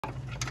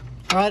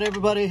All right,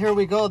 everybody, here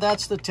we go.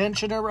 That's the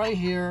tensioner right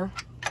here.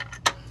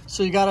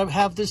 So you got to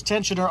have this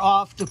tensioner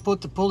off to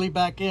put the pulley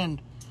back in.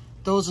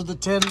 Those are the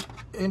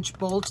 10-inch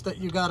bolts that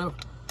you got to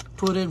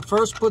put in.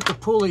 First, put the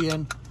pulley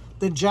in,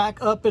 then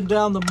jack up and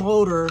down the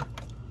motor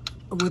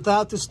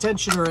without this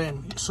tensioner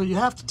in. So you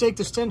have to take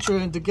this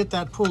tensioner in to get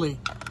that pulley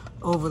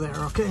over there,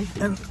 okay?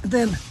 And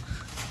then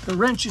the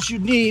wrenches you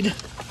need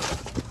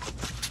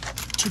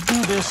to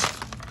do this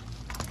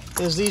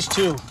is these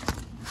two.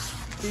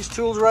 These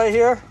tools right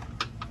here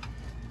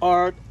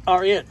are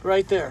it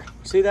right there.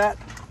 See that?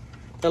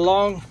 The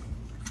long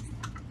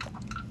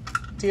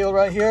deal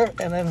right here,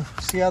 and then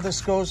see how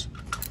this goes?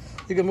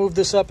 You can move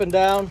this up and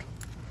down.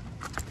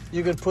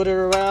 You can put it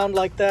around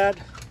like that.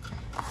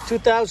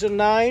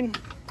 2009,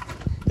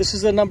 this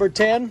is the number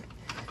 10.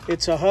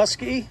 It's a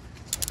Husky,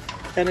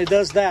 and it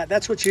does that.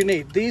 That's what you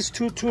need. These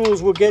two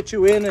tools will get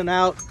you in and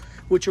out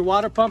with your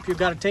water pump. You've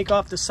got to take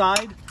off the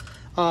side.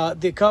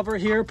 The cover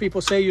here,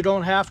 people say you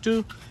don't have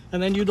to,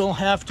 and then you don't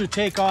have to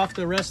take off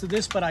the rest of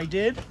this, but I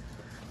did.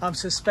 I'm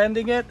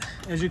suspending it.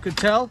 As you could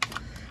tell,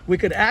 we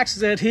could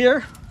access it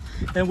here,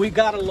 and we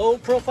got a low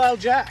profile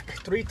jack,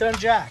 3-ton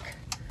jack.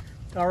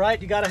 All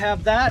right, you got to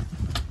have that.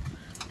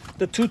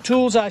 The two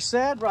tools I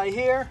said right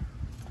here,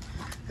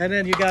 and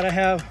then you got to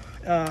have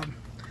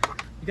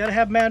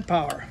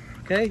manpower.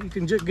 Okay, you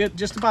can get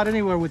just about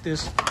anywhere with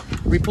this.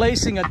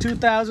 Replacing a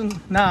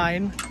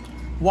 2009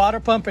 water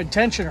pump and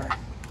tensioner.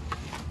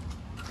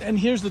 And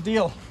here's the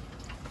deal.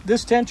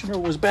 This tensioner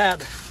was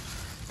bad.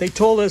 They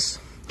told us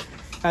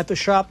at the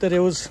shop that it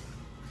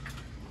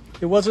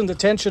wasn't the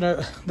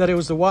tensioner, that it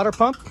was the water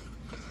pump.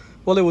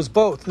 Well, it was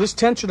both. This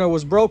tensioner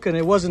was broken.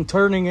 It wasn't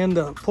turning in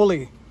the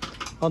pulley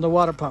on the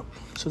water pump.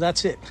 So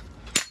that's it.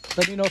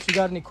 Let me know if you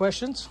got any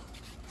questions.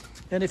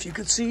 And if you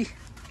could see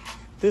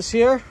this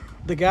here,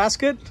 the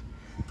gasket,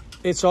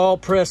 it's all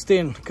pressed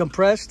in,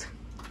 compressed.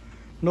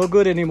 No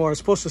good anymore. It's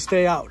supposed to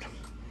stay out.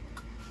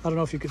 I don't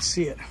know if you could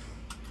see it.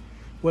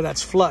 Well,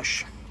 that's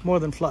flush, more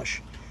than flush.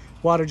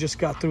 Water just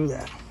got through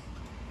that.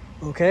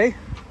 Okay?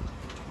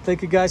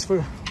 Thank you guys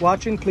for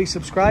watching. Please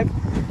subscribe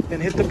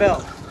and hit the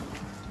bell.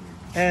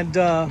 And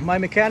my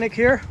mechanic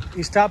here,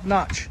 he's top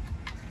notch.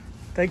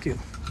 Thank you.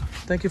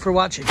 Thank you for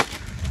watching.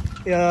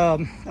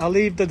 I'll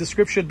leave the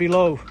description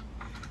below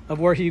of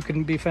where he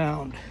can be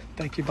found.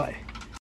 Thank you. Bye.